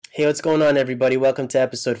Hey, what's going on, everybody? Welcome to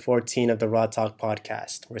episode 14 of the Raw Talk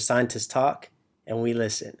podcast, where scientists talk and we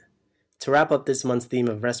listen. To wrap up this month's theme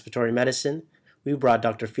of respiratory medicine, we brought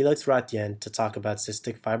Dr. Felix Ratien to talk about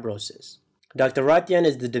cystic fibrosis. Dr. Ratien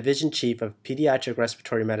is the Division Chief of Pediatric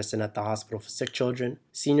Respiratory Medicine at the Hospital for Sick Children,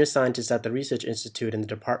 Senior Scientist at the Research Institute in the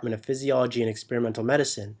Department of Physiology and Experimental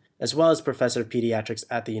Medicine, as well as Professor of Pediatrics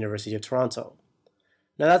at the University of Toronto.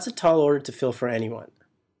 Now that's a tall order to fill for anyone,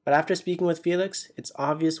 but after speaking with Felix, it's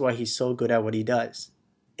obvious why he's so good at what he does.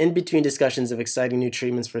 In between discussions of exciting new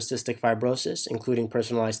treatments for cystic fibrosis, including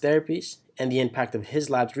personalized therapies, and the impact of his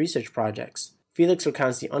lab's research projects, Felix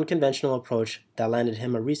recounts the unconventional approach that landed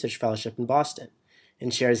him a research fellowship in Boston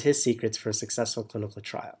and shares his secrets for a successful clinical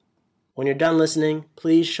trial. When you're done listening,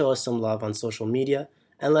 please show us some love on social media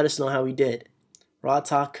and let us know how we did. Raw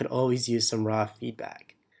Talk could always use some raw feedback.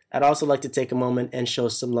 I'd also like to take a moment and show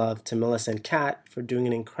some love to Melissa and Kat for doing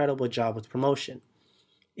an incredible job with promotion.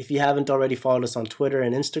 If you haven't already followed us on Twitter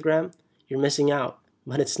and Instagram, you're missing out,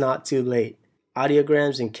 but it's not too late.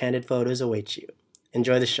 Audiograms and candid photos await you.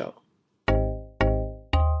 Enjoy the show.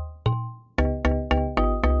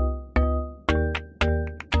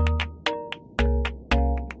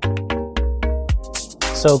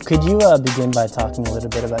 So could you begin by talking a little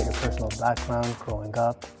bit about your personal background growing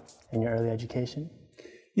up and your early education?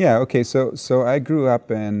 Yeah, okay, so I grew up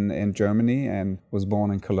in Germany and was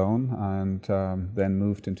born in Cologne and then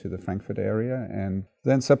moved into the Frankfurt area and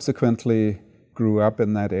then subsequently grew up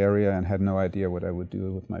in that area and had no idea what I would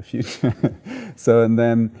do with my future. And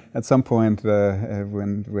then at some point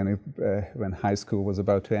when high school was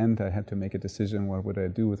about to end, I had to make a decision, what would I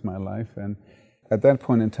do with my life? And at that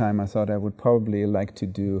point in time, I thought I would probably like to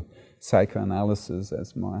do psychoanalysis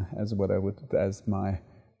as my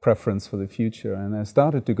preference for the future. And I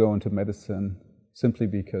started to go into medicine simply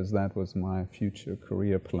because that was my future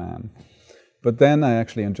career plan. But then I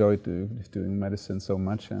actually enjoyed doing medicine so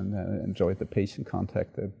much and enjoyed the patient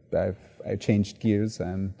contact that I changed gears.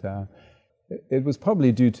 And it was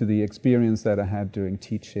probably due to the experience that I had during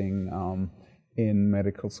teaching in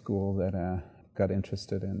medical school that I got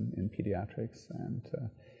interested in pediatrics and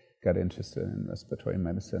got interested in respiratory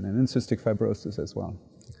medicine and in cystic fibrosis as well.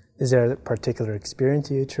 Is there a particular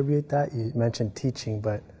experience you attribute that? You mentioned teaching,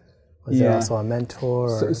 but was there also a mentor?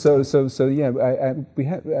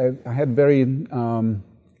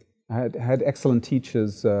 I had excellent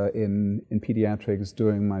teachers in pediatrics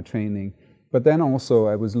during my training, but then also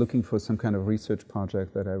I was looking for some kind of research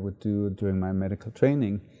project that I would do during my medical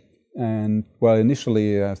training. And well,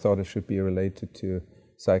 initially I thought it should be related to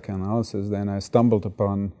psychoanalysis. Then I stumbled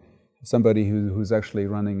upon somebody who's actually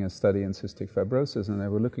running a study in cystic fibrosis, and they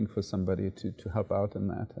were looking for somebody to help out in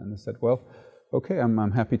that. And I said, well, okay,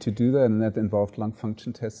 I'm happy to do that. And that involved lung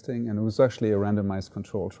function testing, and it was actually a randomized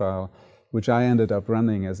control trial, which I ended up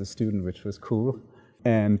running as a student, which was cool,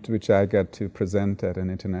 and which I got to present at an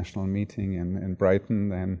international meeting in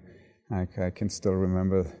Brighton. And I can still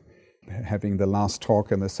remember having the last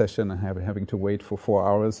talk in the session and having to wait for 4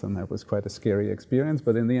 hours, and that was quite a scary experience,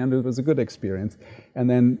 but in the end it was a good experience. And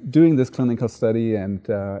then doing this clinical study and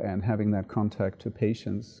having that contact to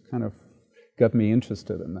patients kind of got me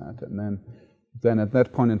interested in that. And then at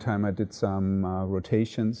that point in time I did some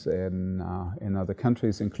rotations in other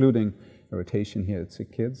countries, including a rotation here at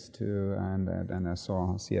Sick Kids too, and I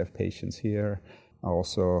saw CF patients here. I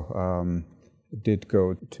also did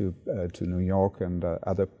go to New York and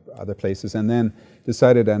other places, and then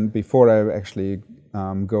decided, and before I actually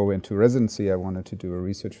go into residency, I wanted to do a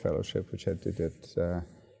research fellowship, which I did it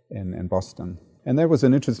in Boston. And that was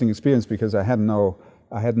an interesting experience because I had no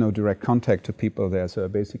direct contact to people there, so I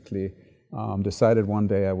basically decided one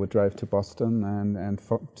day I would drive to Boston and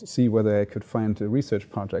see whether I could find a research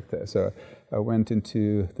project there. So I went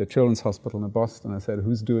into the Children's Hospital in Boston. I said,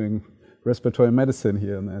 who's doing respiratory medicine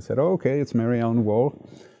here? And they said, oh, okay, it's Mary Ellen Wall.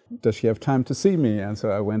 Does she have time to see me? And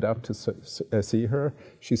so I went up to see her.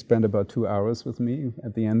 She spent about 2 hours with me.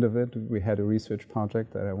 At the end of it, we had a research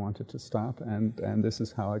project that I wanted to start, and this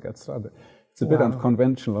is how I got started. It's a bit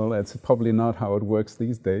unconventional. It's probably not how it works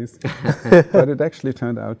these days, but it actually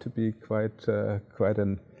turned out to be quite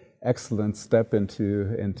an excellent step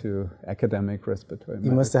into academic respiratory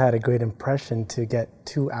medicine. You must have had a great impression to get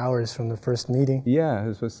 2 hours from the first meeting. Yeah,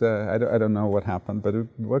 it was. I don't know what happened, but it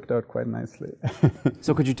worked out quite nicely.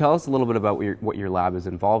 So could you tell us a little bit about what your lab is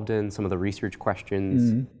involved in, some of the research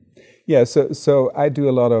questions? Mm-hmm. Yeah, so I do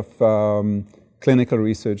a lot of clinical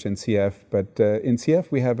research in CF, but in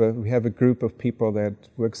CF we have a group of people that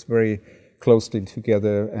works very closely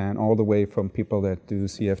together, and all the way from people that do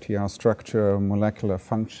CFTR structure, molecular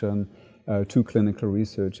function, to clinical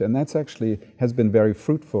research. And that's actually has been very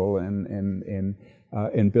fruitful in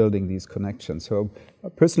in building these connections. So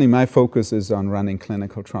personally, my focus is on running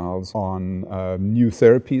clinical trials on new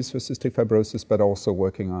therapies for cystic fibrosis, but also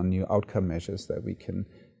working on new outcome measures that we can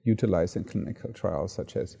utilize in clinical trials,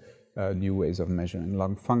 such as new ways of measuring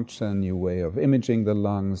lung function, new way of imaging the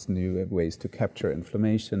lungs, new ways to capture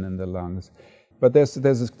inflammation in the lungs. But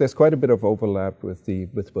there's quite a bit of overlap with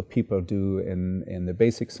what people do in the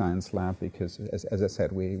basic science lab, because as I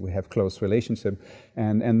said, we have close relationship,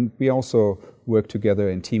 and we also work together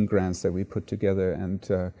in team grants that we put together,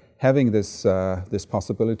 and having this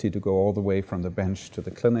possibility to go all the way from the bench to the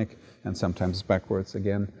clinic and sometimes backwards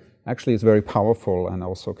again actually is very powerful, and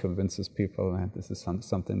also convinces people that this is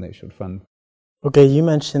something they should fund. Okay, you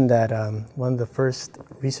mentioned that one of the first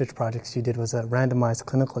research projects you did was a randomized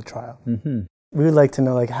clinical trial. Mm-hmm. We would like to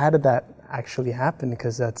know, how did that actually happen?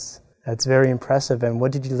 Because that's very impressive. And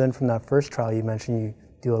what did you learn from that first trial? You mentioned you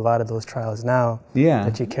do a lot of those trials now. Yeah,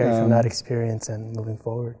 that you carry from that experience and moving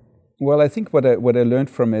forward. Well, I think what I learned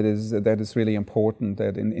from it is that it's really important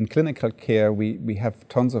that in clinical care we have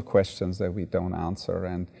tons of questions that we don't answer,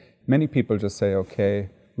 and many people just say, okay,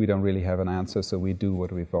 we don't really have an answer, so we do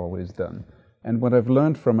what we've always done. And what I've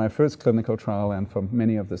learned from my first clinical trial and from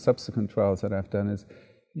many of the subsequent trials that I've done is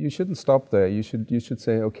you shouldn't stop there. You should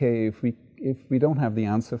say, okay, if we don't have the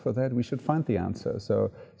answer for that, we should find the answer.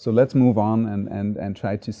 So let's move on and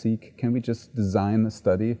try to see, can we just design a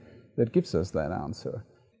study that gives us that answer?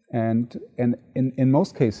 And in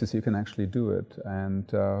most cases you can actually do it, and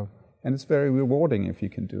it's very rewarding if you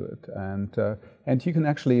can do it, and you can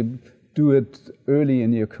actually do it early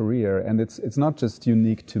in your career. And it's not just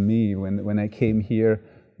unique to me. When I came here,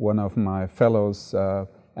 one of my fellows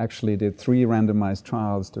actually did 3 randomized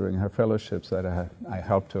trials during her fellowships that I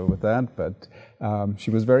helped her with that, but she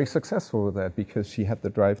was very successful with that because she had the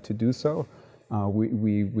drive to do so.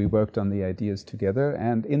 We worked on the ideas together,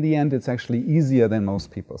 and in the end it's actually easier than most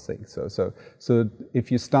people think. So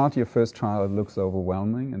if you start your first trial, it looks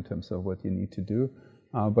overwhelming in terms of what you need to do,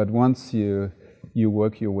 but once you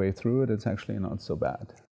work your way through it, it's actually not so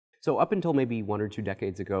bad. So up until maybe 1 or 2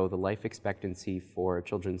 decades ago, the life expectancy for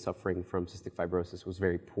children suffering from cystic fibrosis was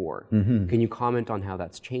very poor. Mm-hmm. Can you comment on how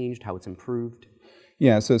that's changed, how it's improved?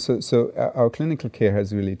 Yeah, so our clinical care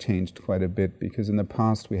has really changed quite a bit, because in the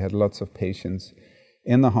past we had lots of patients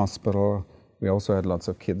in the hospital. We also had lots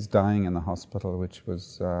of kids dying in the hospital, which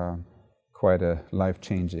was quite a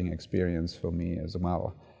life-changing experience for me as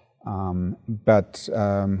well. But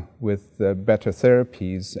with the better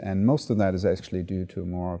therapies, and most of that is actually due to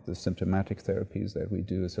more of the symptomatic therapies that we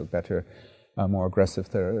do, so better, more aggressive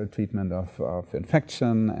treatment of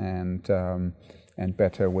infection, and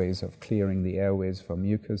better ways of clearing the airways for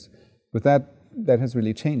mucus. With that has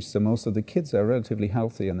really changed. So most of the kids are relatively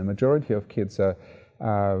healthy, and the majority of kids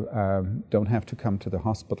don't have to come to the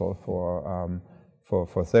hospital for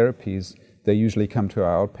therapies. They usually come to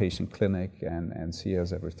our outpatient clinic and see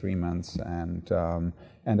us every 3 months, and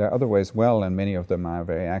are otherwise well, and many of them are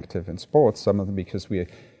very active in sports, some of them because we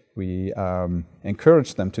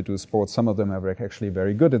encourage them to do sports. Some of them are actually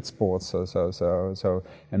very good at sports.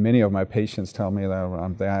 And many of my patients tell me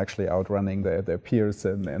that they're actually outrunning their peers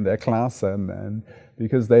in their class, and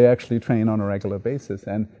because they actually train on a regular basis,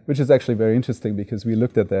 and which is actually very interesting, because we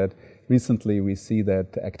looked at that recently. We see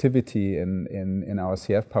that activity in our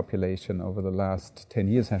CF population over the last 10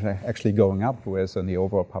 years has actually going up, whereas in the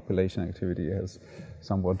overall population activity has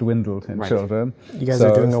somewhat dwindled in children. You guys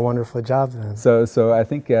are doing a wonderful job then. So I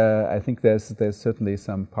think there's certainly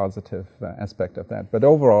some positive aspect of that. But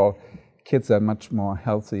overall, kids are much more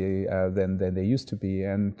healthy than they used to be,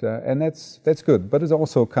 and that's good. But it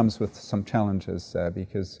also comes with some challenges,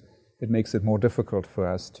 because it makes it more difficult for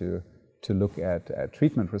us to look at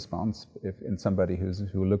treatment response in somebody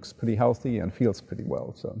who looks pretty healthy and feels pretty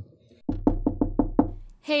well. So.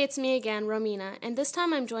 Hey, it's me again, Romina, and this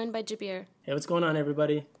time I'm joined by Jabir. Hey, what's going on,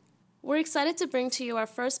 everybody? We're excited to bring to you our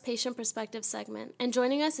first Patient Perspective segment, and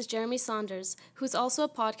joining us is Jeremy Saunders, who's also a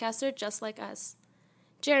podcaster just like us.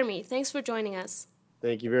 Jeremy, thanks for joining us.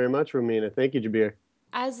 Thank you very much, Romina. Thank you, Jabir.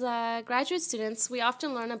 As graduate students, we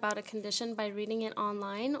often learn about a condition by reading it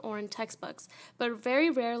online or in textbooks, but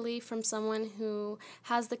very rarely from someone who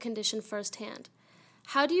has the condition firsthand.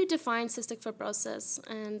 How do you define cystic fibrosis,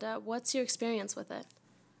 and what's your experience with it?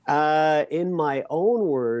 In my own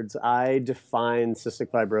words, I define cystic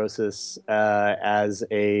fibrosis as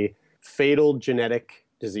a fatal genetic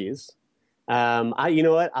disease. You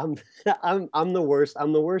know what? I'm the worst.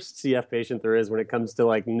 I'm the worst CF patient there is when it comes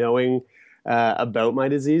to knowing about my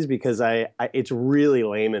disease, because it's really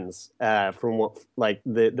layman's. From what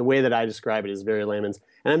the way that I describe it is very layman's,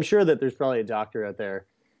 and I'm sure that there's probably a doctor out there,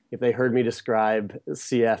 if they heard me describe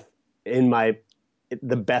CF in my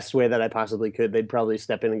the best way that I possibly could, they'd probably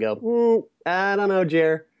step in and go, I don't know,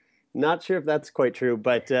 Jer. Not sure if that's quite true,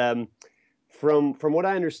 but from what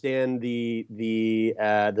I understand,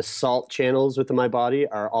 the salt channels within my body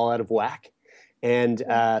are all out of whack, and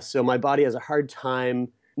so my body has a hard time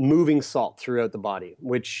moving salt throughout the body,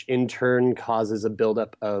 which in turn causes a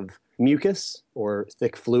buildup of mucus or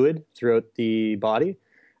thick fluid throughout the body,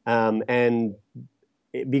 and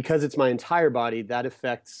because it's my entire body, that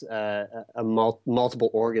affects multiple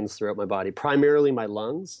organs throughout my body, primarily my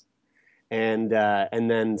lungs, and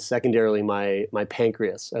then secondarily my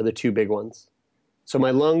pancreas are the two big ones. So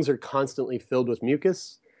my lungs are constantly filled with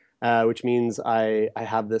mucus, which means I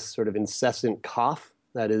have this sort of incessant cough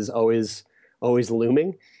that is always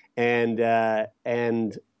looming, and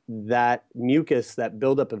that mucus, that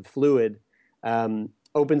buildup of fluid,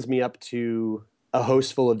 opens me up to a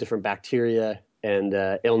host full of different bacteria and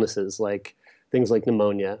illnesses, like things like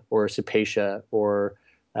pneumonia or cepacia or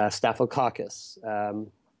staphylococcus, and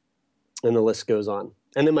the list goes on.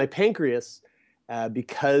 And then my pancreas,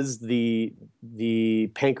 because the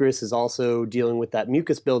pancreas is also dealing with that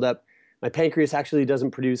mucus buildup, my pancreas actually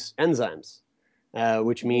doesn't produce enzymes,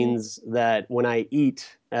 which means that when I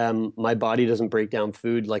eat, my body doesn't break down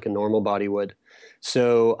food like a normal body would.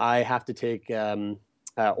 So I have to take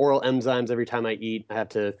oral enzymes every time I eat. I have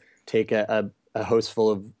to take a host full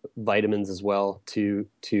of vitamins as well to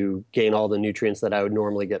gain all the nutrients that I would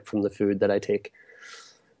normally get from the food that I take.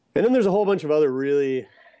 And then there's a whole bunch of other really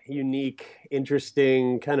unique,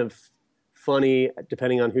 interesting, kind of funny,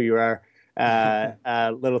 depending on who you are,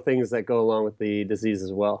 little things that go along with the disease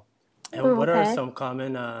as well. And what are some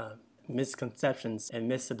common misconceptions and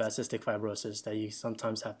myths about cystic fibrosis that you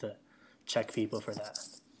sometimes have to check people for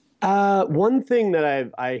that? One thing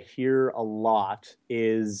that I hear a lot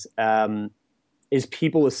is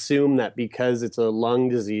people assume that because it's a lung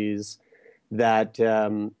disease that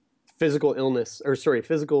physical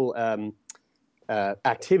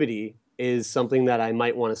activity is something that I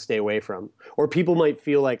might want to stay away from. Or people might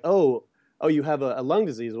feel like, oh, you have a lung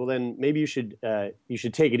disease. Well, then maybe you should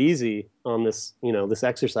take it easy on this, this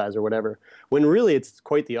exercise or whatever. When really it's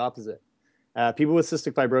quite the opposite. People with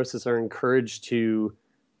cystic fibrosis are encouraged to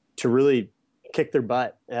really kick their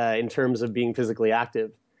butt in terms of being physically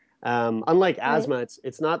active. Unlike asthma,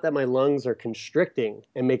 it's not that my lungs are constricting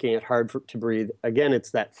and making it hard to breathe. Again,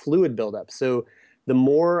 it's that fluid buildup. So the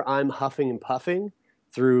more I'm huffing and puffing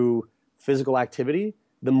through physical activity,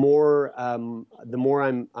 the more I'm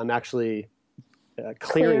actually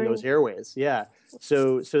clearing those airways. Yeah.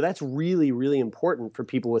 So that's really, really important for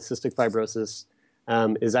people with cystic fibrosis,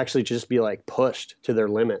 is actually just be like pushed to their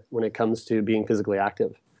limit when it comes to being physically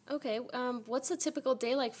active. Okay, what's a typical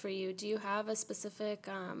day like for you? Do you have a specific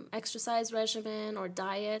exercise regimen or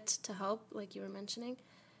diet to help, like you were mentioning?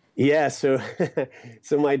 Yeah, so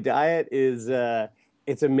my diet is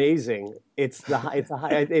it's amazing. It's like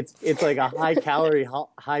a high calorie,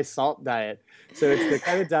 high salt diet. So it's the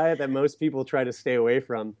kind of diet that most people try to stay away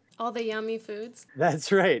from. All the yummy foods.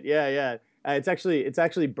 That's right. Yeah. It's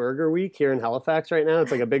actually Burger Week here in Halifax right now.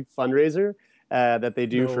 It's like a big fundraiser that they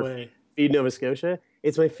do for Feed Nova Scotia.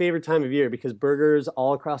 It's my favorite time of year because burgers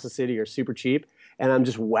all across the city are super cheap, and I'm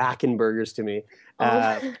just whacking burgers to me.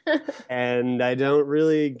 And I don't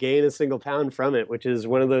really gain a single pound from it, which is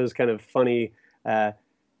one of those kind of funny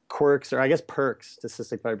quirks, or I guess perks, to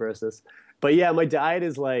cystic fibrosis. But yeah, my diet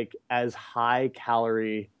is like as high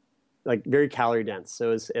calorie, like very calorie dense.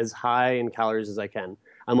 So as high in calories as I can.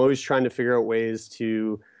 I'm always trying to figure out ways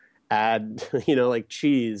to add, like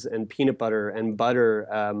cheese and peanut butter and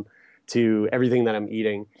butter to everything that I'm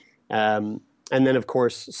eating. And then, of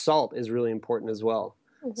course, salt is really important as well.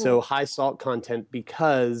 Mm-hmm. So high salt content,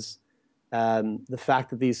 because the fact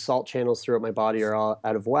that these salt channels throughout my body are all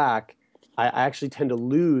out of whack, I actually tend to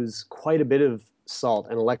lose quite a bit of salt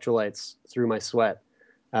and electrolytes through my sweat,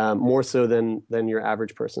 more so than your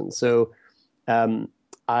average person. So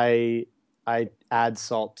I add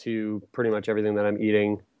salt to pretty much everything that I'm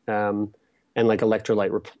eating, and like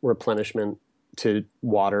electrolyte replenishment to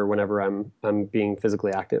water whenever I'm being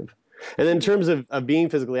physically active. And then in terms of being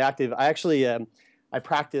physically active, I actually I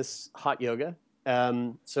practice hot yoga.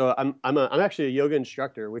 So I'm actually a yoga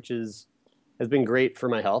instructor, which has been great for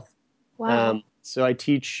my health. Wow. So I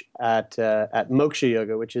teach at Moksha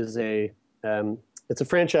Yoga, which is it's a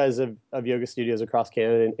franchise of yoga studios across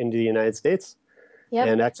Canada and into the United States. Yep.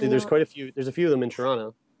 And actually, there's quite a few. There's a few of them in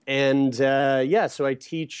Toronto. And so I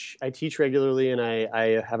teach regularly, and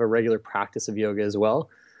I have a regular practice of yoga as well.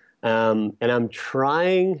 And I'm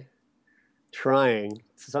trying.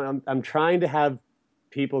 So I'm trying to have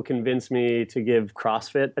people convince me to give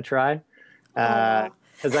CrossFit a try.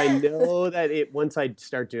 because I know that once I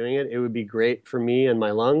start doing it, it would be great for me and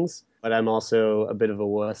my lungs. But I'm also a bit of a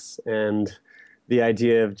wuss, and the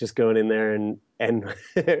idea of just going in there and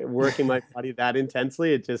working my body that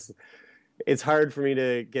intensely, it's hard for me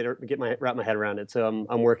to wrap my head around it. So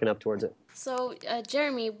I'm working up towards it. So,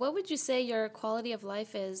 Jeremy, what would you say your quality of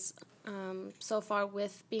life is so far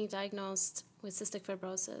with being diagnosed with cystic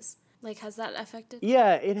fibrosis? Like, has that affected?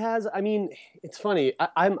 Yeah, it has. I mean, it's funny.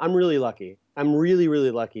 I'm really lucky. I'm really, really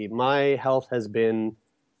lucky. My health has been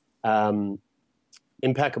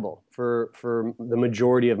impeccable for the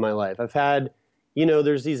majority of my life. I've had,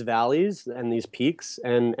 there's these valleys and these peaks,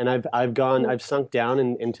 and I've sunk down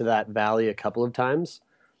into that valley a couple of times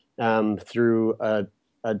through a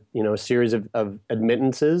series of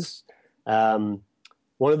admittances.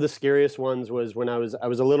 One of the scariest ones was when I was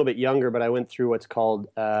a little bit younger, but I went through what's called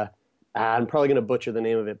I'm probably going to butcher the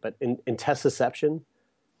name of it, but intussusception.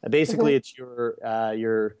 Basically, it's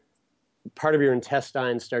your part of your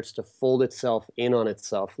intestine starts to fold itself in on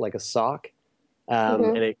itself like a sock,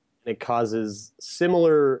 and it causes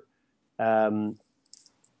similar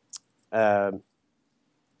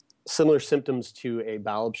symptoms to a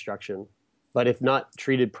bowel obstruction. But if not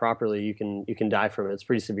treated properly, you can die from it. It's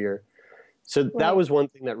pretty severe. So that was one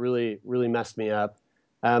thing that really, really messed me up.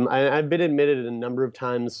 I've been admitted a number of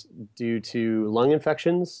times due to lung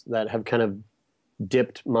infections that have kind of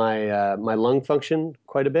dipped my my lung function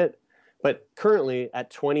quite a bit. But currently,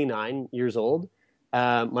 at 29 years old,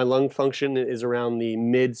 my lung function is around the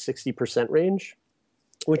mid 60% range,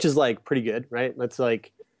 which is like pretty good, right? That's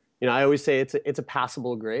like, I always say it's a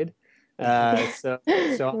passable grade. So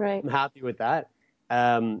I'm happy with that.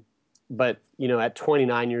 But at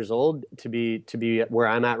 29 years old, to be where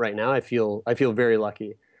I'm at right now, I feel very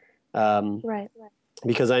lucky.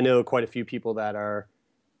 Because I know quite a few people that are,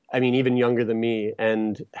 even younger than me,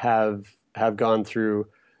 and have gone through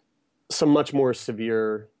some much more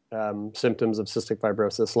severe symptoms of cystic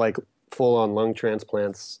fibrosis, like full-on lung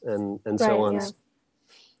transplants and so on.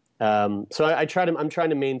 Yeah. So I'm trying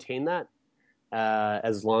to maintain that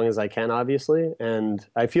as long as I can, obviously, and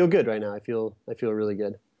I feel good right now. I feel really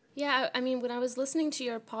good. Yeah, when I was listening to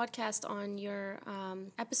your podcast on your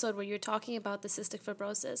episode where you're talking about the cystic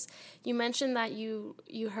fibrosis, you mentioned that you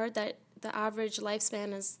heard that the average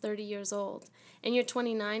lifespan is 30 years old. And you're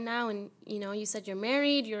 29 now, and you said you're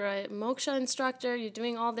married, you're a moksha instructor, you're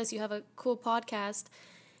doing all this, you have a cool podcast.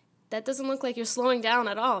 That doesn't look like you're slowing down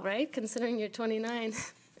at all, right? Considering you're 29.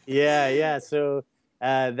 Yeah. So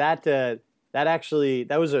that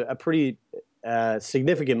was a pretty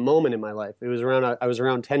significant moment in my life. I was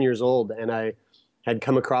around 10 years old, and I had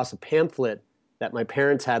come across a pamphlet that my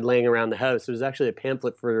parents had laying around the house. It was actually a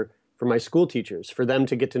pamphlet for my school teachers, for them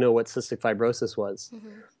to get to know what cystic fibrosis was.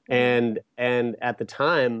 Mm-hmm. And at the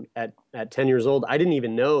time, at 10 years old, I didn't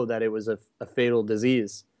even know that it was a fatal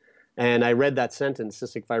disease. And I read that sentence,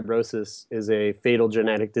 cystic fibrosis is a fatal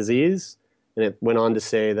genetic disease. And it went on to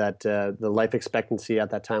say that the life expectancy at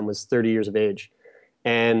that time was 30 years of age.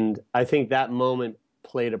 And I think that moment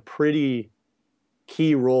played a pretty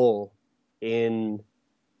key role in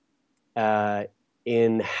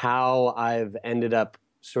how I've ended up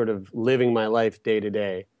sort of living my life day to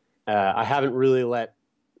day. I haven't really let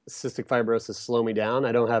cystic fibrosis slow me down.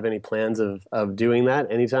 I don't have any plans of doing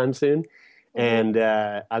that anytime soon. And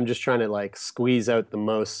I'm just trying to squeeze out the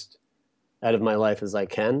most out of my life as I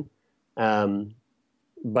can.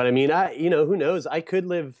 But who knows? I could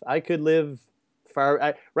live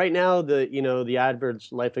far. Right now, the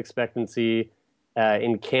average life expectancy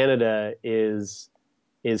in Canada is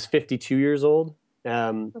 52 years old.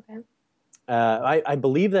 I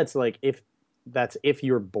believe that's if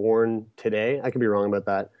you're born today. I could be wrong about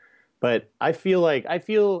that, but I feel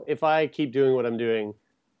if I keep doing what I'm doing,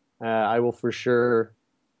 I will for sure,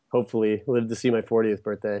 hopefully, live to see my 40th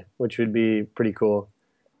birthday, which would be pretty cool.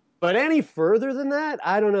 But any further than that,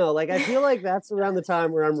 I don't know. I feel like that's around the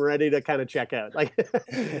time where I'm ready to kind of check out.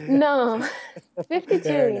 No, 52,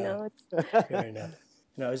 Fair enough. Fair enough.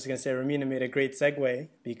 I was just going to say, Romina made a great segue,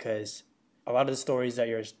 because a lot of the stories that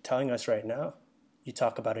you're telling us right now, you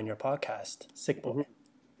talk about in your podcast, Sick Boy.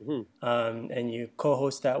 Mm-hmm. And you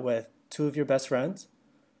co-host that with two of your best friends,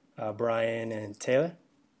 Brian and Taylor.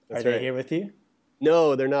 Are they here with you?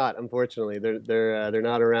 No, they're not. Unfortunately, they're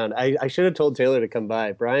not around. I should have told Taylor to come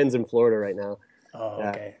by. Brian's in Florida right now. Oh,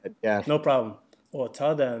 okay. Yeah. No problem. Well,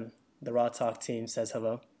 tell them the Raw Talk team says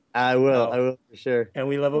hello. I will for sure. And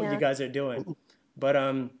we love what you guys are doing. But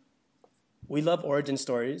we love origin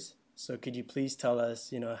stories. So could you please tell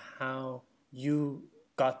us, how you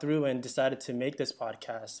got through and decided to make this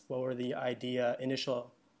podcast? What were the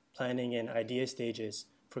initial planning and idea stages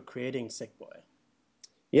for creating Sick Boy?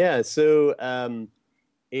 Yeah, so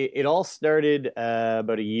it all started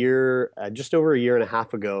about a year, just over a year and a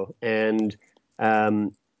half ago. And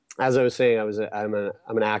as I was saying, I'm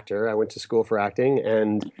an actor. I went to school for acting,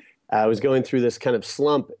 and I was going through this kind of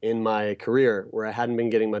slump in my career where I hadn't been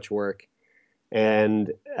getting much work.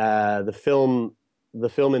 And the film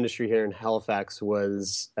industry here in Halifax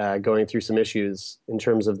was going through some issues in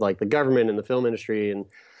terms of like the government and the film industry, and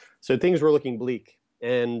so things were looking bleak.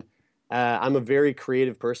 And I'm a very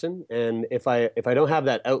creative person, and if I don't have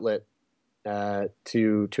that outlet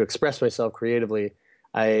to express myself creatively,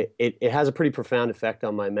 it has a pretty profound effect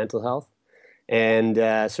on my mental health. And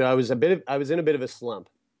so I was in a bit of a slump,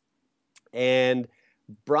 and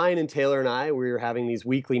Brian and Taylor and we were having these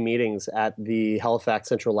weekly meetings at the Halifax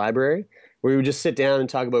Central Library where we would just sit down and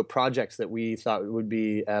talk about projects that we thought would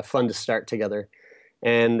be fun to start together.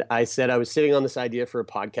 And I said I was sitting on this idea for a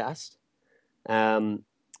podcast. And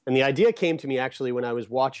the idea came to me actually when I was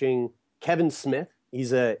watching Kevin Smith.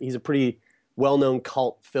 He's a pretty well-known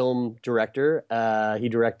cult film director. He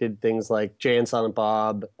directed things like Jay and Silent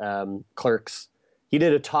Bob, Clerks. He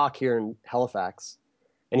did a talk here in Halifax,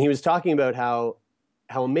 and he was talking about how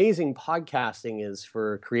amazing podcasting is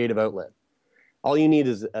for creative outlet. All you need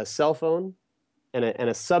is a cell phone and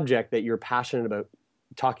a subject that you're passionate about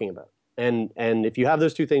talking about. And if you have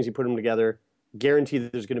those two things, you put them together, guarantee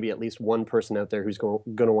that there's going to be at least one person out there who's going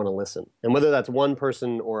to want to listen. And whether that's one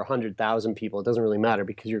person or 100,000 people, it doesn't really matter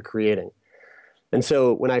because you're creating. And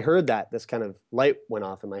so when I heard that, this kind of light went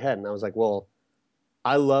off in my head, and I was like, well,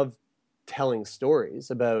 I love telling stories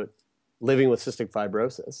about living with cystic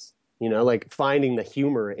fibrosis, like finding the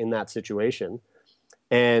humor in that situation.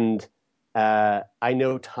 And I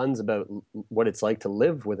know tons about what it's like to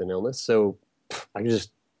live with an illness. So I can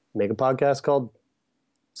just make a podcast called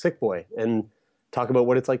Sick Boy and talk about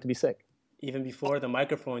what it's like to be sick. Even before the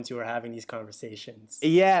microphones, you were having these conversations.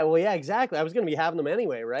 Yeah, well, yeah, exactly. I was going to be having them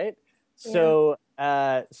anyway, right? So,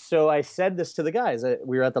 so I said this to the guys.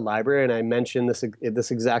 We were at the library, and I mentioned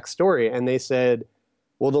this exact story, and they said,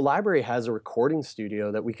 well, the library has a recording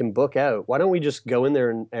studio that we can book out. Why don't we just go in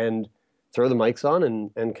there and throw the mics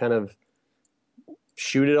on and kind of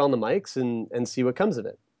shoot it on the mics and see what comes of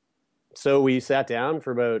it? So we sat down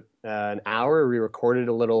for about an hour. We recorded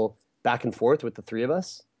a little back and forth with the three of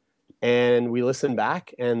us, and we listened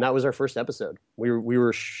back, and that was our first episode. We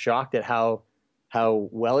were shocked at how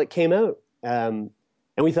well it came out. And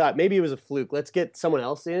we thought maybe it was a fluke. Let's get someone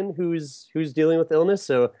else in who's dealing with illness.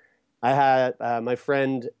 So I had my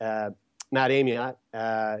friend Matt Amiot,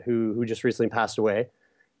 who just recently passed away.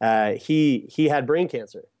 He had brain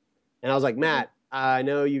cancer, and I was like, Matt, I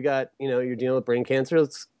know you're dealing with brain cancer.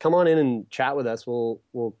 Let's come on in and chat with us. We'll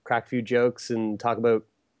crack a few jokes and talk about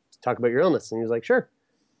your illness. And he was like, sure.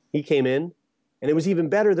 He came in, and it was even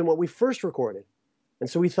better than what we first recorded. And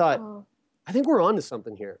so we thought, I think we're on to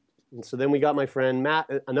something here. And so then we got my friend Matt,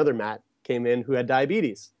 another Matt, came in who had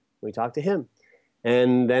diabetes. We talked to him.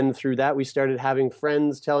 And then through that, we started having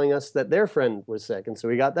friends telling us that their friend was sick. And so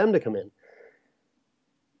we got them to come in.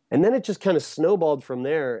 And then it just kind of snowballed from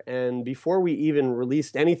there. And before we even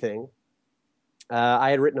released anything, I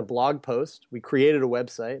had written a blog post. We created a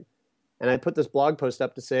website. And I put this blog post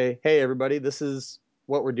up to say, hey, everybody, this is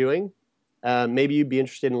what we're doing. Maybe you'd be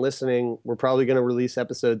interested in listening. We're probably going to release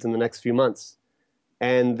episodes in the next few months.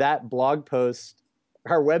 And that blog post,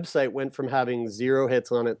 our website went from having 0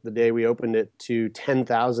 hits on it the day we opened it to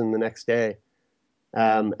 10,000 the next day.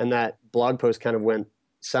 And that blog post kind of went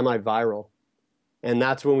semi-viral. And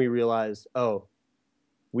that's when we realized,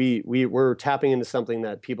 we're tapping into something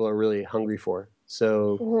that people are really hungry for.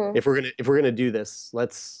 So if we're gonna do this,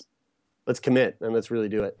 let's commit and let's really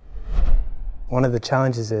do it. One of the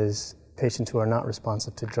challenges is patients who are not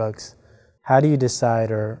responsive to drugs. How do you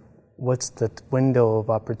decide, or what's the window of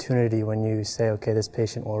opportunity when you say, okay, this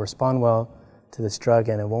patient will respond well to this drug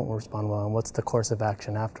and it won't respond well, and what's the course of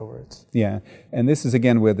action afterwards? Yeah, and this is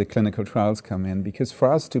again where the clinical trials come in, because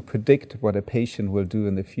for us to predict what a patient will do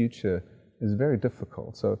in the future is very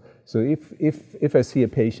difficult. So if I see a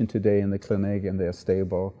patient today in the clinic and they're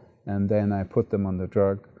stable, and then I put them on the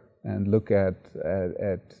drug and look at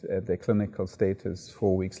their clinical status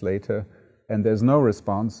 4 weeks later, and there's no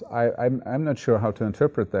response, I'm not sure how to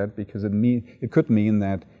interpret that, because it could mean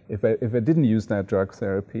that if I didn't use that drug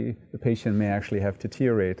therapy, the patient may actually have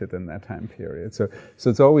deteriorated in that time period. So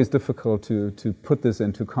it's always difficult to put this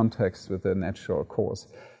into context with a natural course.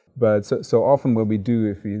 But so often what we do,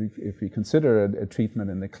 if we consider a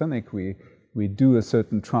treatment in the clinic, we do a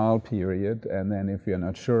certain trial period, and then if we are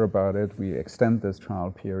not sure about it, we extend this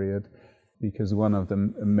trial period. because one of the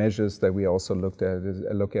measures that we also look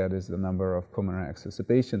at is the number of pulmonary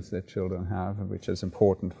exacerbations that children have, which is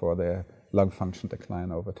important for their lung function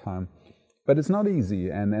decline over time. But it's not easy,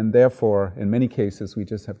 and therefore, in many cases, we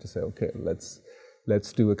just have to say, okay,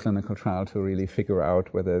 let's do a clinical trial to really figure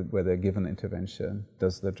out whether a given intervention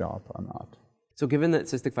does the job or not. So given that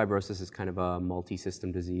cystic fibrosis is kind of a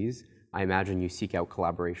multi-system disease, I imagine you seek out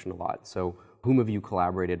collaboration a lot. So whom have you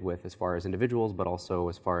collaborated with as far as individuals, but also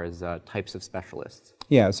as far as types of specialists?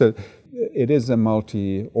 Yeah, so it is a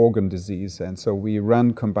multi-organ disease, and so we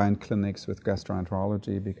run combined clinics with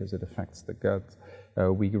gastroenterology because it affects the gut.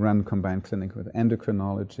 We run combined clinic with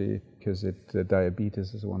endocrinology because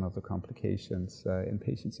diabetes is one of the complications in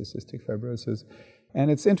patients with cystic fibrosis. And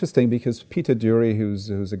it's interesting because Peter Dury, who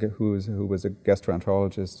was a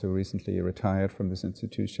gastroenterologist who recently retired from this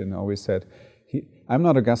institution, always said, I'm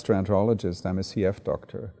not a gastroenterologist, I'm a CF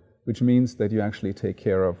doctor, which means that you actually take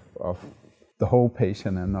care of the whole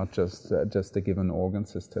patient and not just a given organ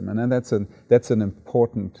system. And then that's an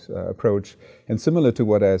important approach. And similar to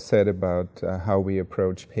what I said about how we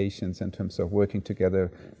approach patients in terms of working together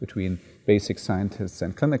between basic scientists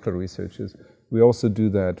and clinical researchers, we also do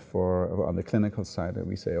that on the clinical side. And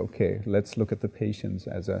we say, okay, let's look at the patients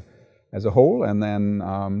as a whole, and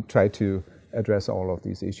then try to address all of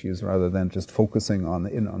these issues rather than just focusing on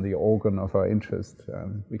the organ of our interest,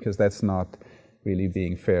 because that's not really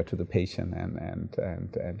being fair to the patient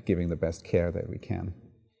and giving the best care that we can.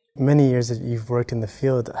 Many years that you've worked in the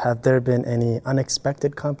field, have there been any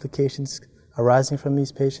unexpected complications arising from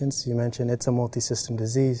these patients? You mentioned it's a multi-system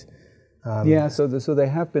disease. So there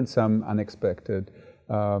have been some unexpected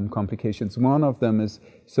complications. One of them is,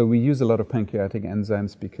 so we use a lot of pancreatic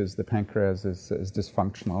enzymes because the pancreas is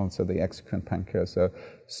dysfunctional, and so the exocrine pancreas.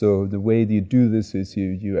 So the way you do this is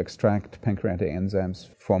you extract pancreatic enzymes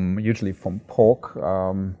usually from pork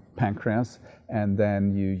pancreas, and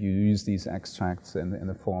then you use these extracts in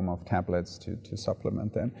the form of tablets to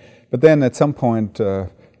supplement them. But then at some point,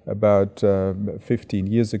 about 15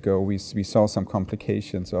 years ago, we saw some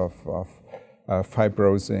complications of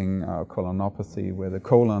fibrosing colonopathy, where the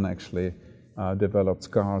colon actually developed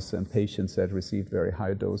scars in patients that received very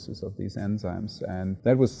high doses of these enzymes. And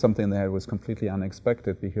that was something that was completely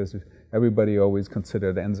unexpected, because everybody always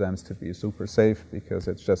considered enzymes to be super safe because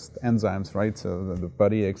it's just enzymes, right? So the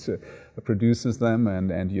body produces them,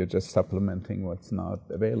 and you're just supplementing what's not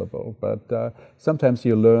available. But sometimes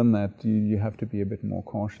you learn that you have to be a bit more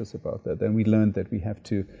cautious about that. And we learned that we have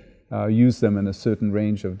to use them in a certain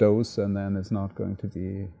range of dose, and then it's not going to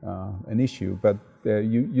be an issue. But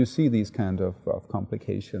you see these kind of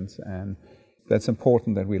complications, and that's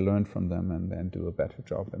important that we learn from them and do a better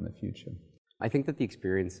job in the future. I think that the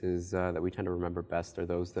experiences that we tend to remember best are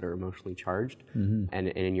those that are emotionally charged. Mm-hmm. And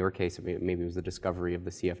in your case, maybe it was the discovery of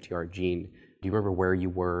the CFTR gene. Do you remember where you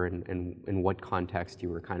were and in what context you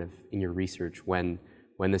were kind of in your research when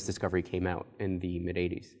this discovery came out in the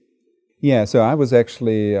mid-'80s? Yeah, so I was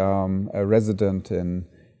actually a resident in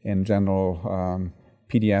general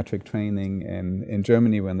pediatric training in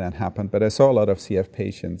Germany when that happened, but I saw a lot of CF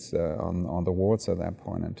patients on the wards at that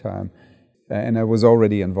point in time, and I was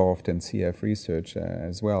already involved in CF research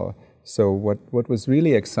as well. So what was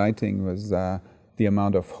really exciting was the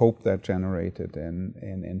amount of hope that generated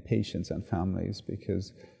in patients and families,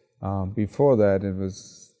 because before that it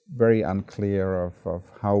was very unclear of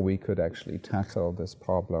how we could actually tackle this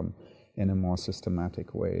problem in a more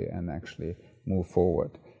systematic way and actually move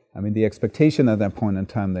forward. I mean, the expectation at that point in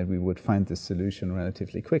time that we would find this solution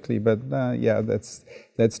relatively quickly, but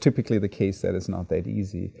that's typically the case. That is not that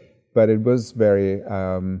easy. But it was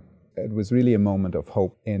it was really a moment of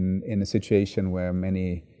hope in a situation where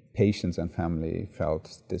many patients and family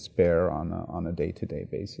felt despair on a day-to-day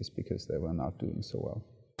basis because they were not doing so well.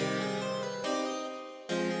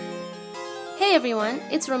 Hey everyone,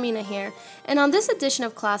 it's Romina here, and on this edition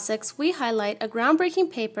of Classics, we highlight a groundbreaking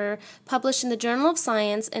paper published in the Journal of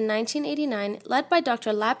Science in 1989 led by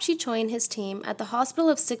Dr. Lap-Chi Choi and his team at the Hospital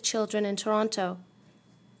of Sick Children in Toronto.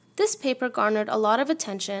 This paper garnered a lot of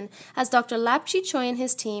attention as Dr. Lap-Chi Choi and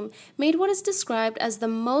his team made what is described as the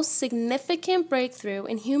most significant breakthrough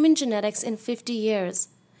in human genetics in 50 years.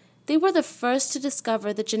 They were the first to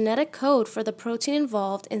discover the genetic code for the protein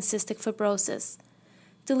involved in cystic fibrosis.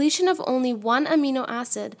 Deletion of only one amino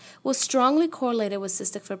acid was strongly correlated with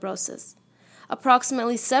cystic fibrosis.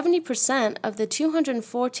 Approximately 70% of the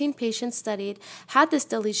 214 patients studied had this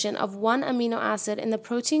deletion of one amino acid in the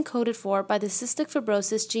protein coded for by the cystic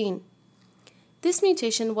fibrosis gene. This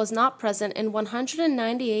mutation was not present in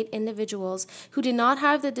 198 individuals who did not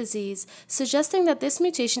have the disease, suggesting that this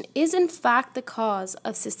mutation is in fact the cause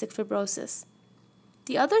of cystic fibrosis.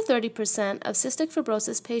 The other 30% of cystic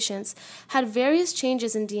fibrosis patients had various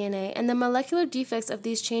changes in DNA, and the molecular defects of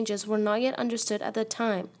these changes were not yet understood at the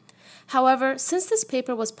time. However, since this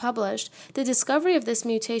paper was published, the discovery of this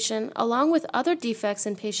mutation, along with other defects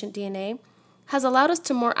in patient DNA, has allowed us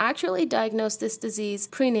to more accurately diagnose this disease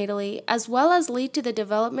prenatally, as well as lead to the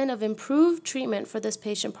development of improved treatment for this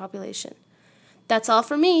patient population. That's all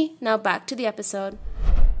for me. Now back to the episode.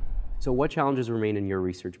 So what challenges remain in your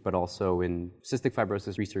research, but also in cystic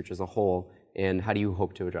fibrosis research as a whole, and how do you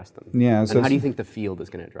hope to address them? Yeah, and how do you think the field is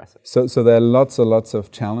going to address it? So there are lots and lots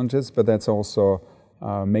of challenges, but that's also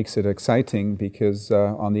makes it exciting because,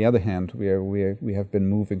 on the other hand, we have been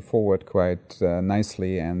moving forward quite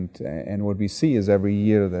nicely, and what we see is every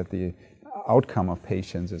year that the outcome of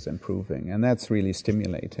patients is improving, and that's really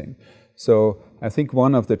stimulating. So I think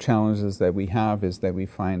one of the challenges that we have is that we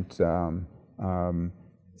find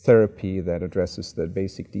therapy that addresses the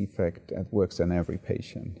basic defect that works in every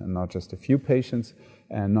patient, and not just a few patients,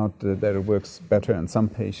 and not that it works better in some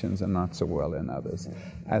patients and not so well in others.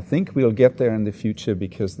 I think we'll get there in the future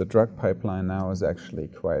because the drug pipeline now is actually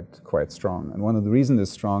quite strong. And one of the reasons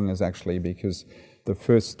it's strong is actually because the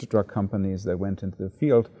first drug companies that went into the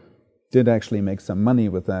field did actually make some money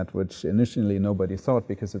with that, which initially nobody thought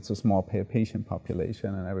because it's a small patient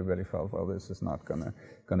population, and everybody felt, well, this is not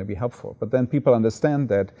going to be helpful. But then people understand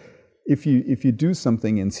that if you do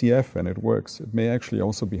something in CF and it works, it may actually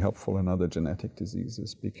also be helpful in other genetic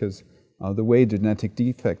diseases, because the way genetic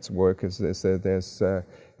defects work is that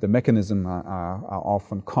the mechanism are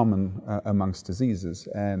often common amongst diseases,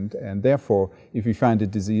 and therefore, if you find a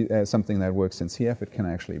disease, something that works in CF, it can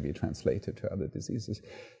actually be translated to other diseases.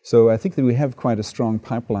 So I think that we have quite a strong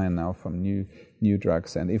pipeline now from new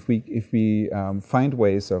drugs, and if we find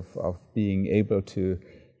ways of being able to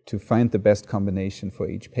find the best combination for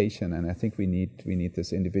each patient, and I think we need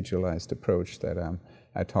this individualized approach that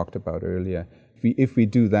I talked about earlier. If we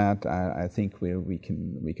do that, I think we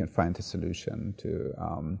can find a solution to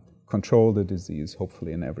control the disease,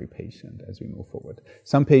 hopefully in every patient as we move forward.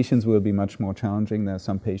 Some patients will be much more challenging. There are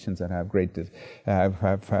some patients that have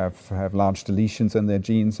have large deletions in their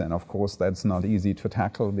genes, and of course that's not easy to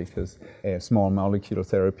tackle because a small molecule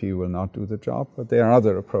therapy will not do the job. But there are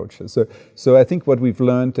other approaches. So I think what we've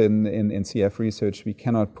learned in CF research, we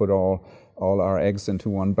cannot put all our eggs into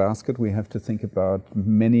one basket. We have to think about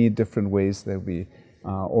many different ways that we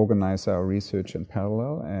organize our research in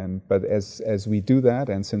parallel. But as we do that,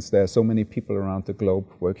 and since there are so many people around the globe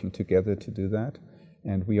working together to do that,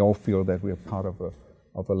 and we all feel that we're part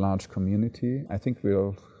of a large community, I think we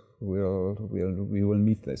will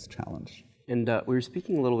meet this challenge. And we were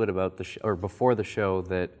speaking a little bit about before the show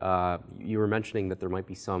that you were mentioning that there might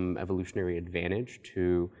be some evolutionary advantage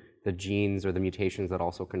to the genes or the mutations that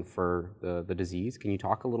also confer the disease. Can you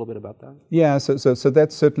talk a little bit about that? Yeah, so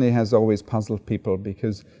that certainly has always puzzled people,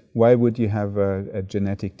 because why would you have a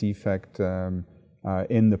genetic defect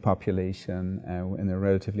in the population in a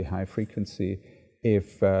relatively high frequency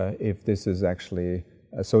if this is actually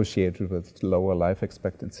associated with lower life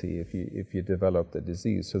expectancy if you develop the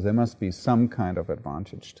disease? So there must be some kind of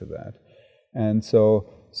advantage to that. And so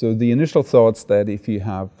the initial thoughts that if you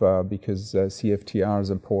have, because CFTR is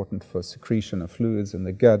important for secretion of fluids in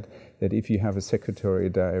the gut, that if you have a secretory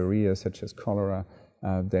diarrhea such as cholera,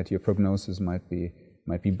 that your prognosis might be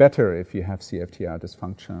better if you have CFTR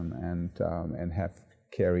dysfunction and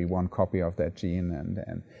carry one copy of that gene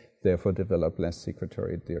and therefore develop less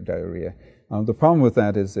secretory diarrhea. The problem with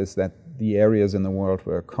that is that the areas in the world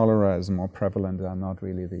where cholera is more prevalent are not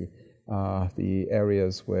really the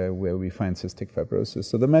areas where we find cystic fibrosis.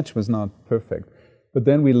 So the match was not perfect. But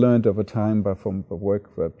then we learned over time from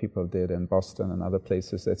work that people did in Boston and other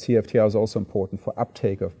places that CFTR is also important for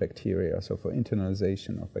uptake of bacteria, so for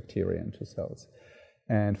internalization of bacteria into cells.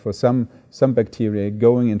 And for some bacteria,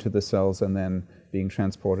 going into the cells and then being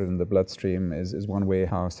transported in the bloodstream is one way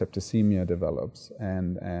how septicemia develops,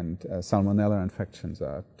 and salmonella infections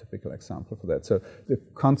are a typical example for that. So the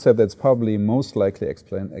concept that's probably most likely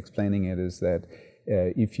explaining it is that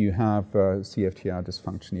if you have CFTR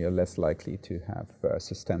dysfunction, you're less likely to have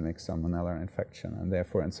systemic salmonella infection, and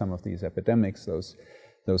therefore in some of these epidemics, those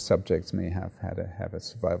subjects may have a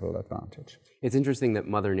survival advantage. It's interesting that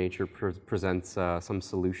Mother Nature presents some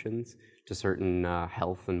solutions to certain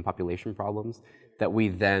health and population problems that we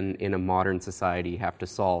then, in a modern society, have to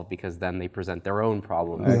solve, because then they present their own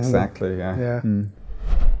problems. Exactly, yeah. And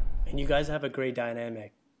you guys have a great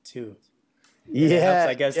dynamic, too. Yeah, it helps,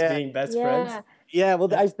 I guess, being best friends. Yeah, well,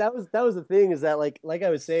 that was the thing, is that like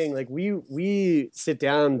I was saying, like we sit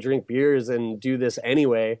down, drink beers, and do this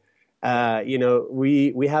anyway.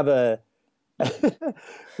 We have a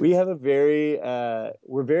We have a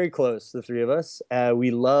we're very close, the three of us.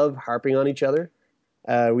 We love harping on each other.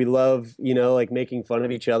 We love, like making fun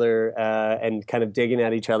of each other and kind of digging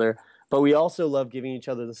at each other. But we also love giving each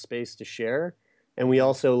other the space to share. And we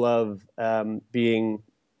also love being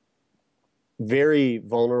very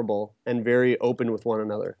vulnerable and very open with one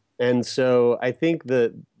another. And so I think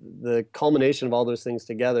the culmination of all those things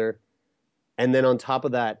together, and then on top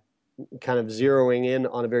of that, kind of zeroing in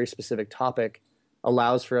on a very specific topic,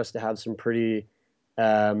 allows for us to have some pretty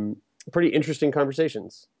interesting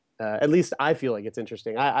conversations. At least I feel like it's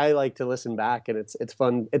interesting. I like to listen back, and it's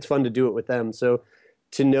fun. It's fun to do it with them. So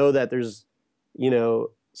to know that there's,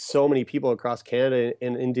 so many people across Canada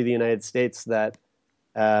and into the United States that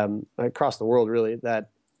across the world really that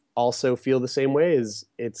also feel the same way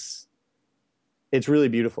it's really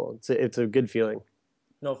beautiful. It's a good feeling.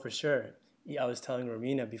 No, for sure. I was telling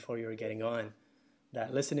Romina before you were getting on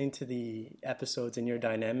that listening to the episodes in your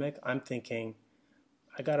dynamic, I'm thinking,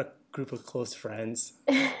 I got a group of close friends.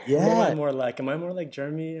 Yeah. Am I more like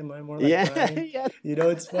Jeremy? Am I more like Ryan? Yeah.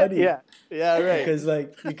 It's funny. Yeah, right.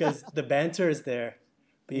 Because the banter is there,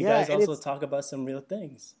 but you guys also talk about some real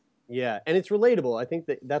things. Yeah, and it's relatable. I think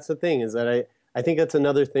that's the thing, is that I think that's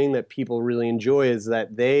another thing that people really enjoy, is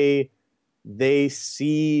that they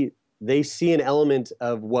see an element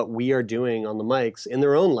of what we are doing on the mics in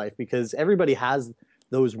their own life, because everybody has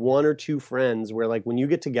those one or two friends where, like, when you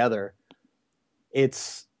get together,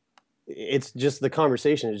 it's just, the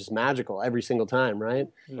conversation is just magical every single time, right?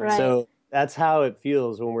 Right. So that's how it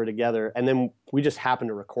feels when we're together, and then we just happen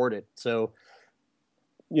to record it. So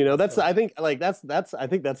I think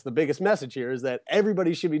that's the biggest message here, is that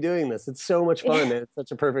everybody should be doing this. It's so much fun, and it's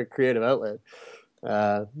such a perfect creative outlet.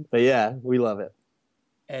 But yeah, we love it.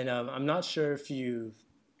 And I'm not sure if you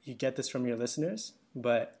get this from your listeners,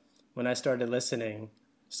 but when I started listening,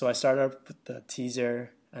 so I started up with the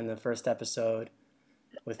teaser and the first episode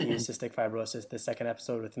with the cystic fibrosis, the second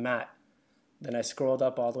episode with Matt. Then I scrolled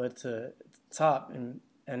up all the way to the top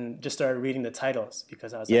and just started reading the titles,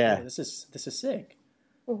 because I was like, oh, this is sick.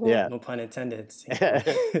 Mm-hmm. Yeah. No pun intended. So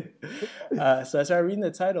I started reading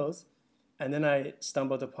the titles, and then I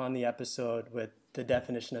stumbled upon the episode with the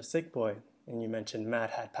definition of sick boy, and you mentioned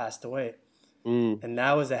Matt had passed away. And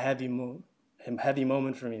that was a heavy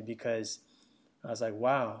moment for me, because I was like,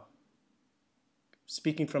 wow.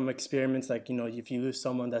 Speaking from experiments, like, if you lose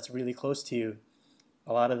someone that's really close to you,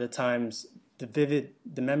 a lot of the times the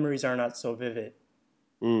memories are not so vivid.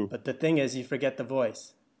 But the thing is, you forget the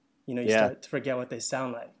voice. You start to forget what they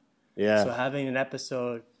sound like. Yeah. So having an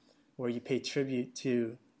episode where you pay tribute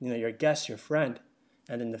to, your guest, your friend,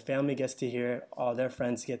 and then the family gets to hear it, all their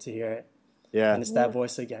friends get to hear it. Yeah. And it's that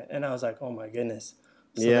voice again. And I was like, oh my goodness.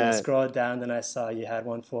 So then I scrolled down, then I saw you had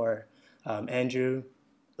one for Andrew.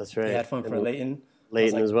 That's right. You had one for Leighton.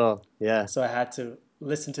 Leighton as well. Yeah. So I had to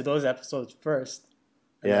listen to those episodes first.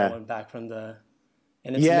 And then I went back from and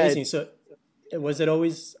it's amazing. So was it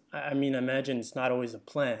always, I imagine it's not always a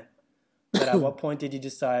plan, but at what point did you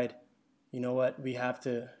decide, we have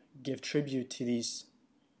to give tribute to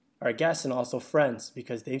our guests and also friends,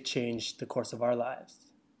 because they've changed the course of our lives?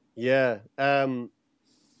 Yeah. It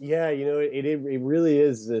really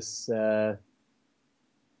is this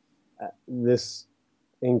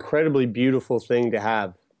incredibly beautiful thing to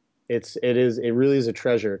have. It really is a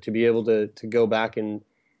treasure to be able to go back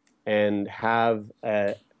and have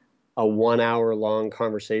a 1 hour long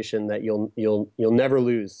conversation that you'll never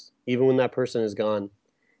lose, even when that person is gone.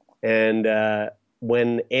 And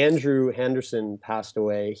when Andrew Henderson passed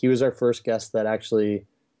away, he was our first guest that actually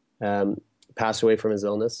passed away from his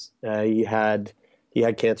illness. He had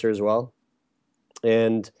cancer as well,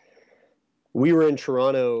 and we were in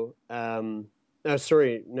Toronto.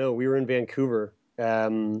 We were in Vancouver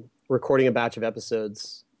recording a batch of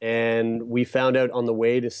episodes, and we found out on the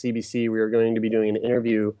way to CBC we were going to be doing an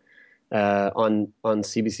interview on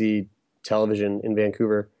CBC television in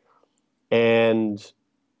Vancouver. And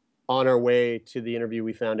on our way to the interview,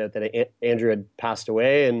 we found out that Andrew had passed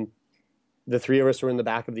away, and the three of us were in the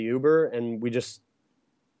back of the Uber, and we just,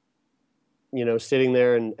 sitting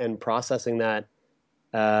there and processing that.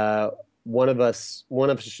 One of us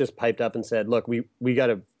just piped up and said, "Look, we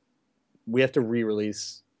have to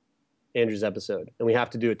re-release Andrew's episode, and we have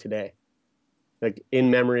to do it today. Like, in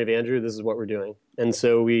memory of Andrew, this is what we're doing." And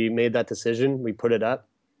so we made that decision. We put it up,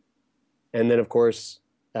 and then of course,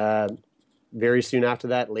 very soon after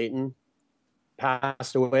that, Leighton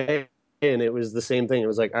passed away, and it was the same thing. It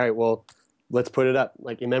was like, all right, well, let's put it up,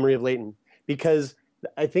 like, in memory of Leighton, because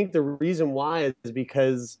I think the reason why is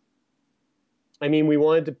because, we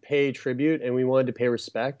wanted to pay tribute and we wanted to pay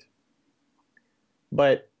respect,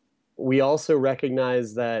 but we also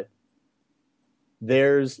recognize that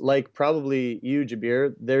there's, like probably you,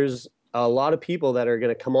 Jabir, there's a lot of people that are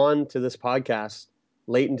going to come on to this podcast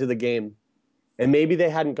late into the game. And maybe they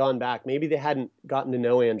hadn't gone back. Maybe they hadn't gotten to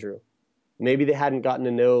know Andrew. Maybe they hadn't gotten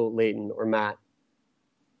to know Leighton or Matt.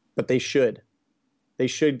 But they should. They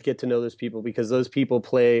should get to know those people, because those people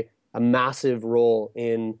play a massive role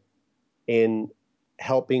in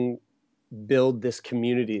helping build this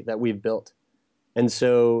community that we've built. And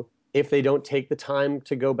so if they don't take the time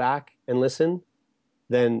to go back and listen,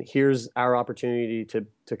 then here's our opportunity to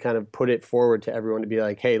kind of put it forward to everyone to be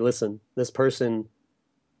like, hey, listen, this person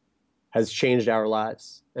has changed our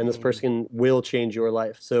lives, and this person will change your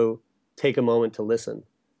life. So take a moment to listen.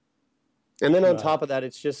 And then on top of that,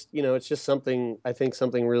 it's just, it's just something, I think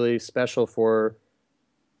something really special for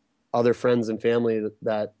other friends and family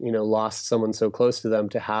that lost someone so close to them,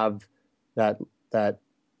 to have that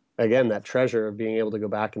again, that treasure of being able to go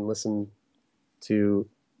back and listen to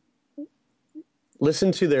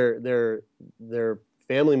their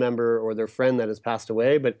family member or their friend that has passed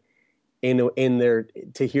away, but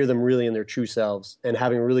to hear them really in their true selves and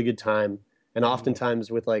having a really good time, and oftentimes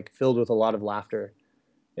filled with a lot of laughter.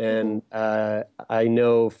 And I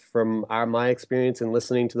know from my experience in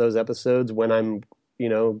listening to those episodes when I'm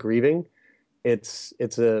grieving, it's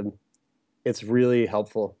really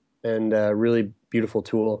helpful and a really beautiful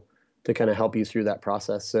tool to kind of help you through that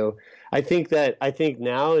process. So I think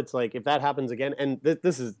now it's like, if that happens again, and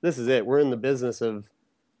this is it, we're in the business of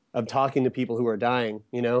talking to people who are dying,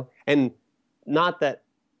 and not that,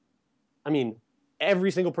 I mean,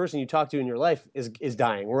 every single person you talk to in your life is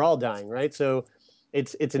dying. We're all dying, right? So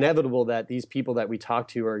it's inevitable that these people that we talk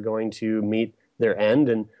to are going to meet their end,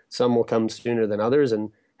 and some will come sooner than others.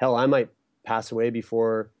 And hell, I might pass away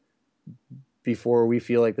before we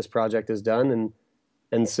feel like this project is done.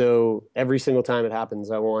 And so every single time it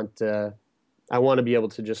happens, I want to be able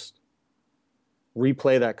to just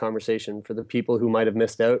replay that conversation for the people who might have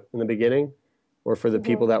missed out in the beginning, or for the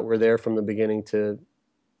people that were there from the beginning, to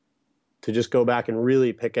just go back and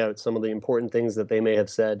really pick out some of the important things that they may have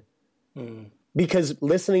said. Because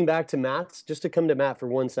listening back to Matt's, just to come to Matt for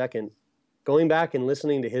 1 second, going back and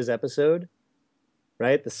listening to his episode,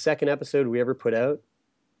 right? The second episode we ever put out,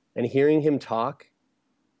 and hearing him talk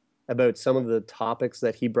about some of the topics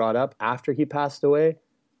that he brought up after he passed away,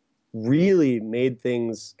 really made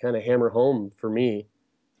things kind of hammer home for me,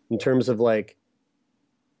 in terms of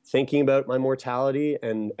thinking about my mortality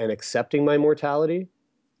and accepting my mortality.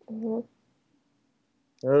 I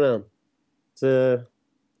don't know.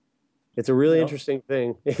 It's a really interesting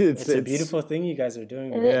thing. It's a beautiful thing you guys are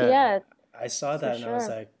doing. Yeah. I saw that and I was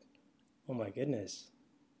like, oh my goodness.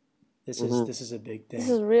 This is a big thing. This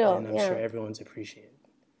is real. And I'm sure everyone's appreciated.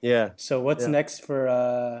 Yeah. So what's next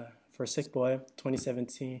for Sick Boy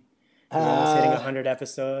 2017? We're almost hitting 100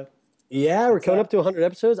 episodes. Yeah, we're coming up to 100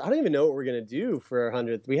 episodes. I don't even know what we're going to do for our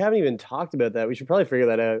 100th. We haven't even talked about that. We should probably figure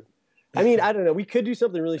that out. I mean, I don't know. We could do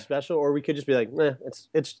something really special, or we could just be like,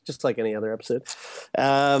 it's just like any other episode.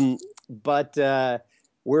 But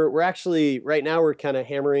we're actually, right now, we're kind of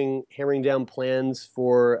hammering down plans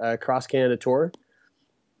for a Cross Canada tour.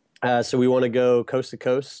 So we want to go coast to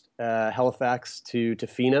coast, Halifax to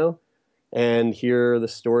Tofino, and hear the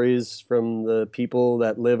stories from the people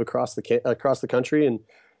that live across the country,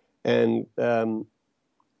 and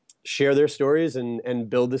share their stories and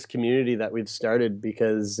build this community that we've started,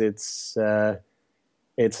 because it's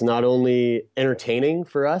not only entertaining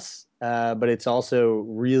for us, but it's also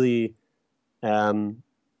really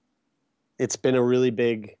it's been a really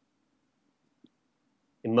big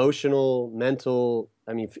emotional, mental,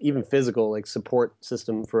 I mean, even physical, support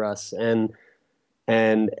system for us, and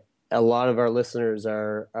a lot of our listeners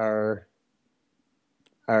are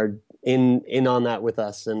in on that with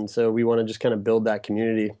us, and so we want to just kind of build that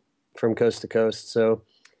community from coast to coast. So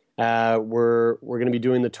we're going to be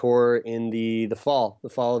doing the tour in the fall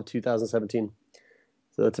of 2017.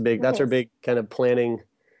 So that's our big kind of planning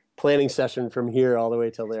session from here all the way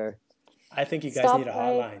till there. I think you guys need a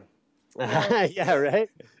hotline. Yeah, right?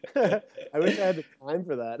 I wish I had the time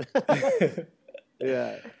for that.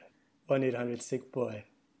 Yeah. 1-800-SICK-BOY.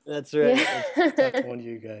 That's right. Yeah. Talk to one of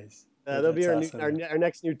you guys. That'll be our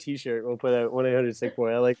next new T-shirt. We'll put out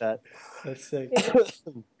 1-800-SICK-BOY. I like that. That's sick.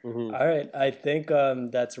 All right. I think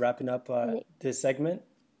that's wrapping up this segment.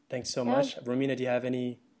 Thanks so much. Romina, do you have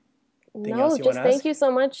anything else you want to ask? Thank you so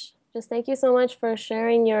much. Just thank you so much for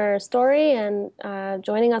sharing your story and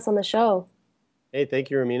joining us on the show. Hey, thank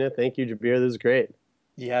you, Romina. Thank you, Jabir. This is great.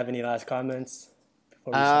 Do you have any last comments?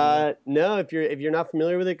 No, if you're not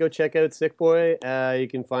familiar with it, go check out Sick Boy. You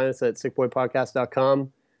can find us at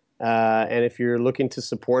sickboypodcast.com. And if you're looking to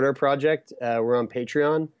support our project, we're on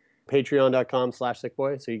Patreon,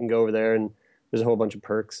 patreon.com/sickboy. So you can go over there and there's a whole bunch of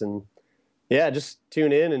perks. And yeah, just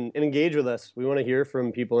tune in and engage with us. We want to hear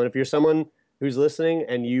from people. And if you're someone who's listening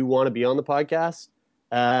and you want to be on the podcast,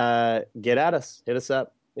 get at us. Hit us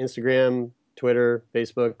up. Instagram, Twitter,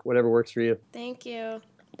 Facebook, whatever works for you. Thank you.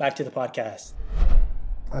 Back to the podcast.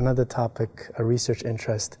 Another topic, a research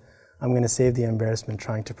interest. I'm going to save the embarrassment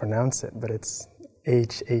trying to pronounce it, but it's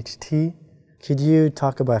HHT. Could you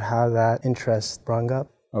talk about how that interest sprung up?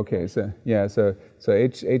 Okay, so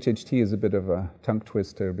HHT is a bit of a tongue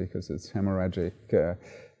twister because it's hereditary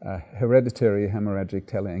hemorrhagic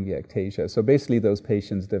telangiectasia. So basically, those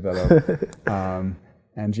patients develop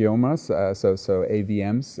angiomas, so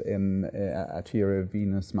AVMs in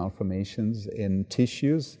arteriovenous malformations in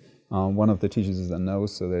tissues. One of the tissues is the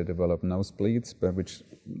nose, so they develop nosebleeds, but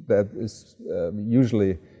that is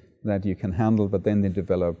usually that you can handle, but then they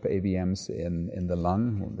develop AVMs in the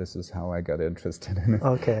lung. This is how I got interested in it.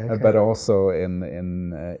 Okay. But also in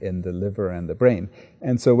the liver and the brain.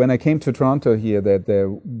 And so when I came to Toronto here, that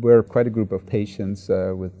there were quite a group of patients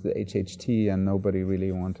with the HHT, and nobody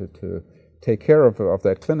really wanted to take care of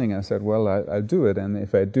that clinic. I said, well, I'll do it, and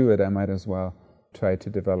if I do it, I might as well try to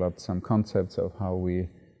develop some concepts of how we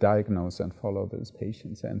diagnose and follow those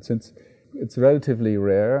patients. And since it's relatively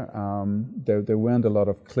rare, there weren't a lot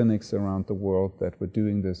of clinics around the world that were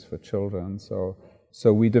doing this for children. So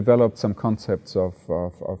we developed some concepts of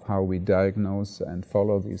how we diagnose and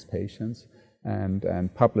follow these patients, and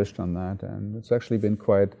published on that. And it's actually been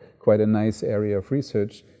quite a nice area of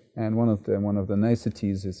research. And one of the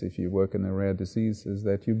niceties is, if you work in a rare disease, is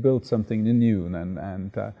that you build something new.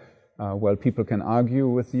 And while people can argue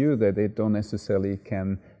with you, that they don't necessarily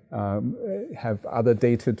can have other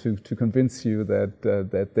data to convince you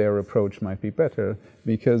that their approach might be better,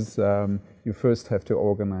 because you first have to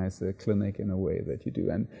organize the clinic in a way that you do.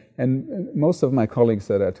 And most of my colleagues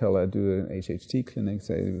that I tell I do an HHT clinic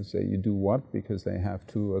say you do what? Because they have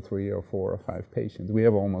 2 or 3 or 4 or 5 patients. We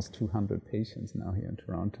have almost 200 patients now here in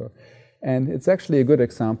Toronto. And it's actually a good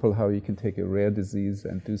example how you can take a rare disease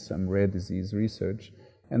and do some rare disease research.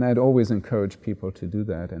 And I'd always encourage people to do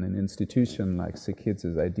that. And an institution like SickKids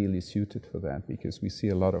is ideally suited for that, because we see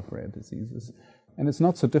a lot of rare diseases. And it's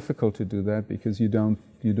not so difficult to do that, because you don't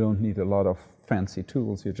need a lot of fancy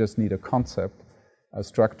tools. You just need a concept, a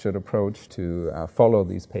structured approach to follow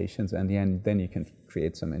these patients, and then you can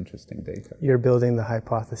create some interesting data. You're building the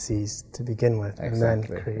hypotheses to begin with, Exactly, and then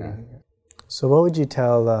creating. Yeah. So what would you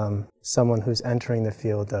tell someone who's entering the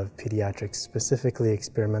field of pediatrics, specifically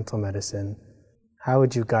experimental medicine? How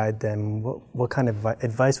would you guide them? What kind of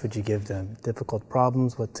advice would you give them? Difficult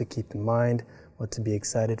problems, what to keep in mind, what to be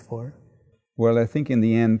excited for? Well, I think in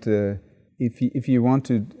the end, if you want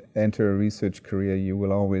to enter a research career,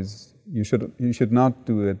 you should not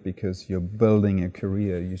do it because you're building a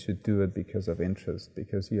career. You should do it because of interest,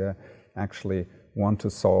 because you actually want to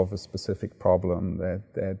solve a specific problem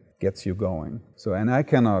that gets you going. So, and I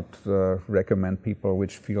cannot recommend people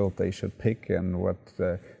which field they should pick and what,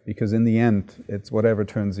 because in the end, it's whatever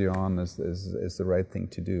turns you on is the right thing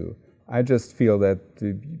to do. I just feel that,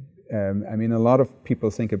 a lot of people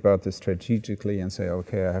think about this strategically and say,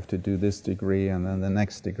 okay, I have to do this degree and then the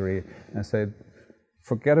next degree. And I say,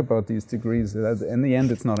 forget about these degrees. In the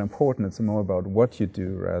end, it's not important. It's more about what you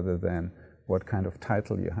do rather than what kind of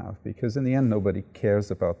title you have, because in the end nobody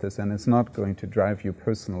cares about this, and it's not going to drive you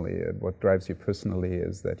personally. What drives you personally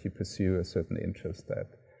is that you pursue a certain interest that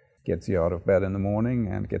gets you out of bed in the morning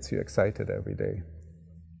and gets you excited every day.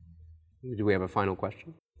 Do we have a final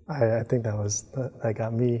question? I think that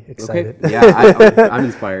got me excited. Okay. Yeah, I'm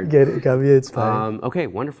inspired. It got me inspired. Okay,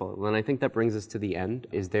 wonderful. Well, I think that brings us to the end.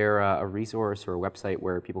 Is there a resource or a website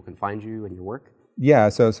where people can find you and your work? Yeah,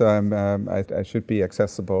 so I should be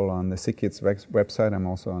accessible on the SickKids website. I'm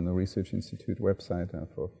also on the Research Institute website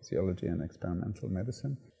for physiology and experimental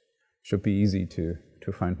medicine. Should be easy to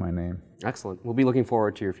find my name. Excellent. We'll be looking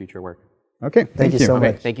forward to your future work. Okay, thank you so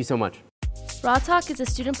much. Thank you so much. Raw Talk is a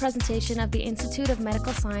student presentation of the Institute of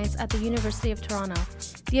Medical Science at the University of Toronto.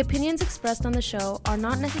 The opinions expressed on the show are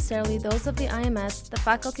not necessarily those of the IMS, the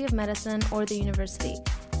Faculty of Medicine, or the university.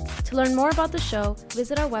 To learn more about the show,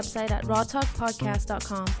 visit our website at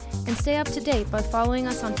rawtalkpodcast.com and stay up to date by following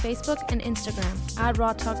us on Facebook and Instagram at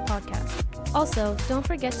Raw Talk Podcast. Also, don't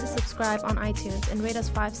forget to subscribe on iTunes and rate us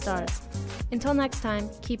 5 stars. Until next time,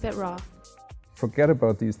 keep it raw. Forget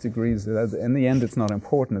about these degrees. In the end, it's not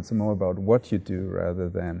important. It's more about what you do rather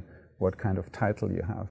than what kind of title you have.